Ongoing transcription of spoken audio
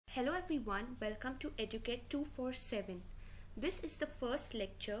Hello everyone, welcome to Educate 247. This is the first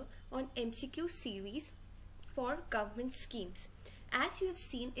lecture on MCQ series for government schemes. As you have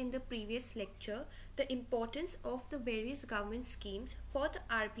seen in the previous lecture, the importance of the various government schemes for the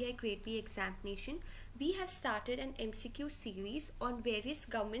RBI Grade B examination, we have started an MCQ series on various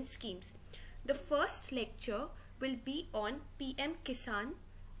government schemes. The first lecture will be on PM-KUSUM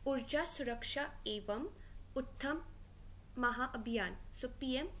Urja Suraksha Evam Uttam Mahabhiyan. So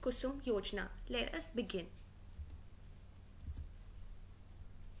PM-KUSUM Yojana. Let us begin.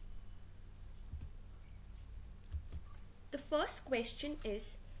 The first question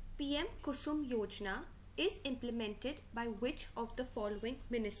is, PM-KUSUM Yojana is implemented by which of the following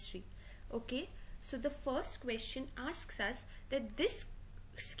ministry? Okay, so the first question asks us that this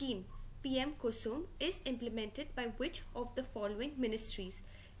scheme PM-KUSUM is implemented by which of the following ministries?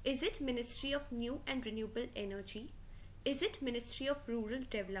 Is it Ministry of New and Renewable Energy? Is it Ministry of Rural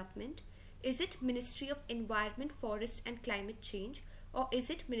Development? Is it Ministry of Environment, Forest and Climate Change? Or is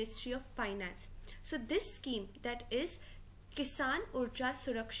it Ministry of Finance? So this scheme, that is Kisan Urja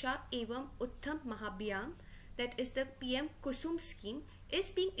Suraksha Evam Uttam Mahabhiyan, that is the PM-KUSUM scheme, is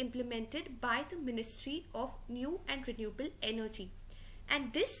being implemented by the Ministry of New and Renewable Energy.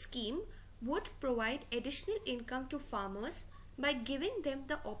 And this scheme would provide additional income to farmers by giving them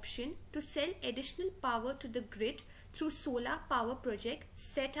the option to sell additional power to the grid through solar power project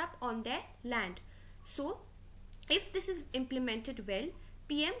set up on their land. So if this is implemented well,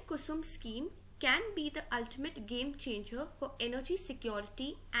 PM-KUSUM scheme can be the ultimate game changer for energy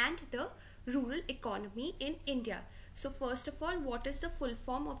security and the rural economy in India. So first of all, what is the full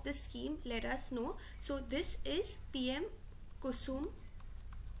form of the scheme? Let us know. So this is PM-KUSUM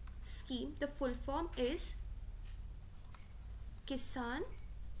scheme. The full form is Kisan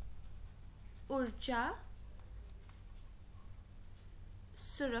Urja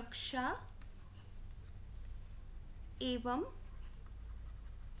Suraksha Evam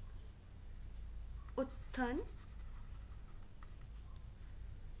Uttam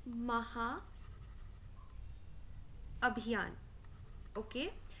Mahabhiyan.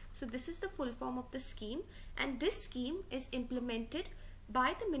 Okay, so this is the full form of the scheme, and this scheme is implemented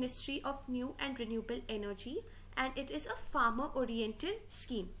by the Ministry of New and Renewable Energy, and it is a farmer oriented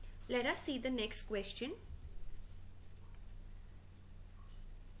scheme. Let us see the next question.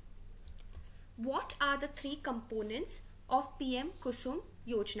 What are the three components of PM-KUSUM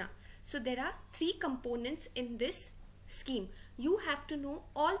Yojana? So there are three components in this scheme. You have to know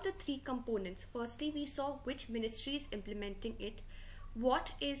all the three components. Firstly, we saw which ministry is implementing it,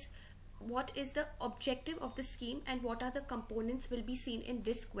 what is the objective of the scheme, and what are the components will be seen in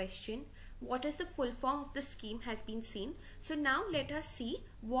this question. What is the full form of the scheme has been seen. So now let us see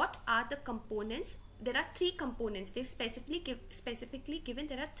what are the components. There are three components. They've specifically given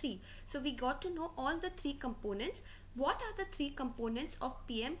there are three. So we got to know all the three components. What are the three components of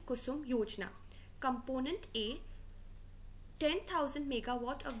PM-KUSUM Yojana? Component A, 10,000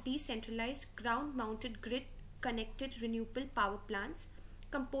 megawatt of decentralized ground mounted grid connected renewable power plants.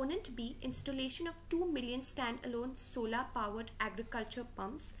 Component B, installation of 2 million standalone solar powered agriculture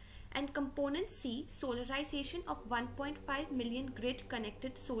pumps. And component C, solarization of 1.5 million grid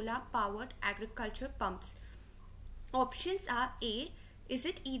connected solar powered agriculture pumps. Options are A, is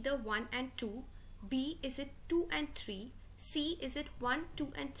it either 1 and 2, B, is it 2 and 3, C, is it 1,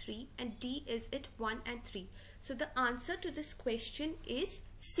 2 and 3, and D, is it 1 and 3. So the answer to this question is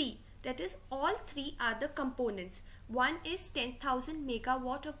C, that is all three are the components. One is 10,000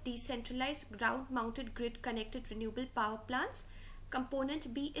 megawatt of decentralized ground mounted grid connected renewable power plants.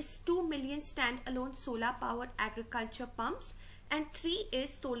 Component B is 2 million standalone solar powered agriculture pumps, and 3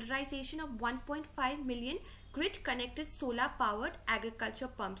 is solarization of 1.5 million grid connected solar powered agriculture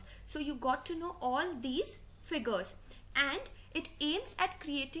pumps. So you got to know all these figures, and it aims at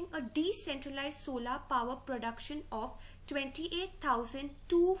creating a decentralized solar power production of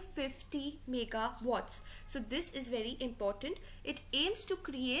 28,250 megawatts. So this is very important. It aims to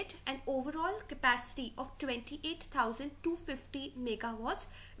create an overall capacity of 28,250 megawatts,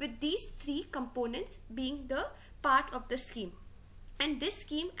 with these three components being the part of the scheme. And this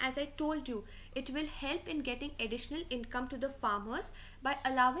scheme, as I told you, it will help in getting additional income to the farmers by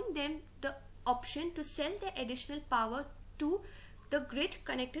allowing them the option to sell their additional power to the grid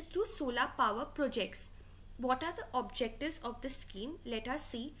connected through solar power projects. What are the objectives of the scheme? Let us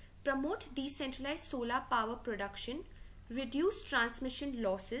see. Promote decentralized solar power production, reduce transmission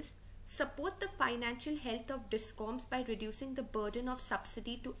losses, support the financial health of DISCOMs by reducing the burden of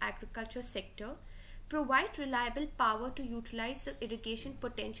subsidy to agriculture sector, provide reliable power to utilize the irrigation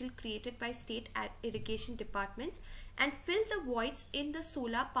potential created by state irrigation departments, and fill the voids in the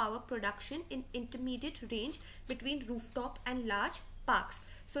solar power production in intermediate range between rooftop and large parks.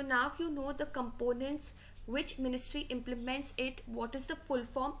 So now you know the components, which ministry implements it, what is the full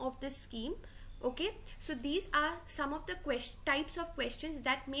form of this scheme. Okay, so these are some of the types of questions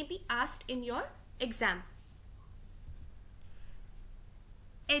that may be asked in your exam.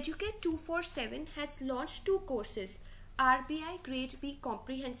 Educate 247 has launched 2 courses, RBI Grade B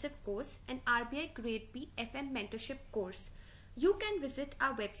Comprehensive Course and RBI Grade B FM Mentorship Course. You can visit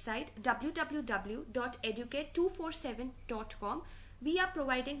our website www.educate247.com. We are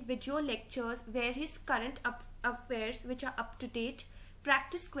providing video lectures, various current affairs which are up to date,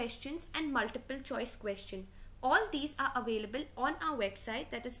 practice questions and multiple choice question. All these are available on our website,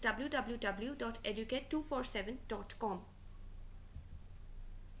 that is www.educate247.com.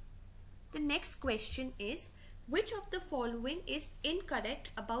 The next question is, which of the following is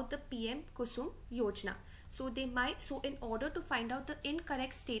incorrect about the PM-KUSUM Yojana? So in order to find out the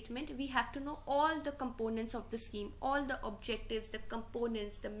incorrect statement, we have to know all the components of the scheme, all the objectives, the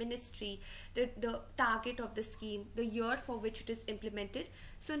components, the ministry, the target of the scheme, the year for which it is implemented.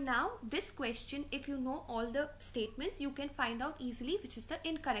 So now this question, if you know all the statements, you can find out easily which is the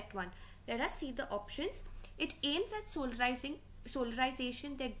incorrect one. Let us see the options. It aims at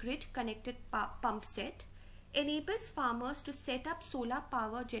solarization their grid connected pump set, enables farmers to set up solar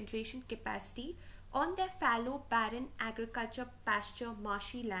power generation capacity on their fallow, barren agriculture, pasture,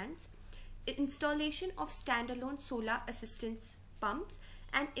 marshy lands, installation of standalone solar assistance pumps,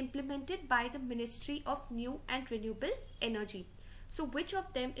 and implemented by the Ministry of New and Renewable Energy. So which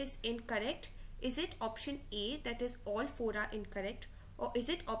of them is incorrect? Is it option A, that is all 4 are incorrect, or is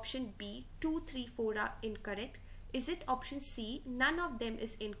it option B, 2, 3, 4 are incorrect? Is it option C, none of them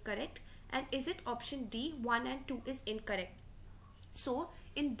is incorrect? And is it option D, 1 and 2 is incorrect? So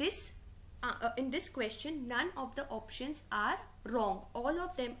in this question, none of the options are wrong. All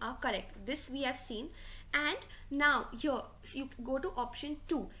of them are correct. This we have seen. And now here, so you go to option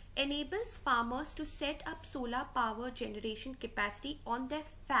 2. Enables farmers to set up solar power generation capacity on their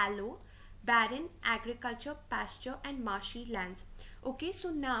fallow, barren agriculture, pasture and marshy lands. Okay, so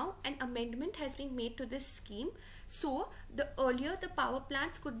now an amendment has been made to this scheme. So earlier the power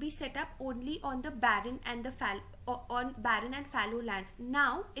plants could be set up only on the barren and fallow lands.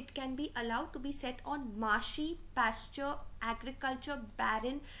 Now it can be allowed to be set on marshy, pasture, agriculture,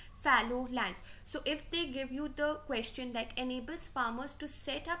 barren, fallow lands. So if they give you the question that enables farmers to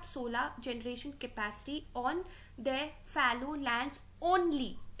set up solar generation capacity on their fallow lands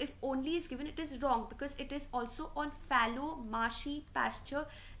only, if only is given, it is wrong, because it is also on fallow, marshy, pasture,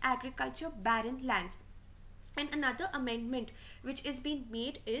 agriculture, barren lands. And another amendment which is being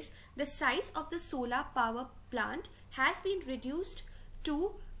made is the size of the solar power plant has been reduced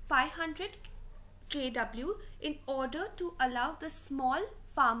to 500 kW in order to allow the small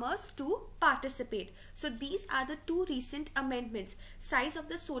farmers to participate. So these are the 2 recent amendments. Size of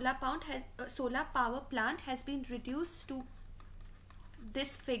the solar power plant has been reduced to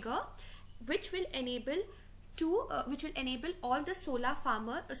this figure, which will enable all the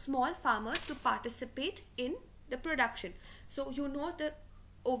small farmers to participate in the production. So you know the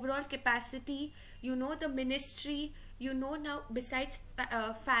overall capacity, you know the ministry, you know now besides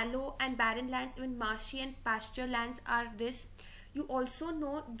fallow and barren lands, even marshy and pasture lands are this. You also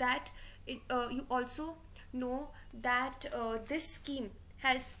know that this scheme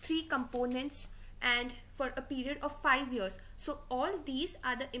has 3 components and for a period of 5 years. So all these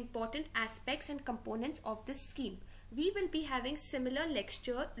are the important aspects and components of this scheme. We will be having similar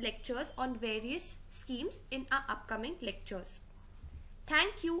lectures on various schemes in our upcoming lectures.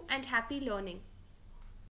 Thank you and happy learning.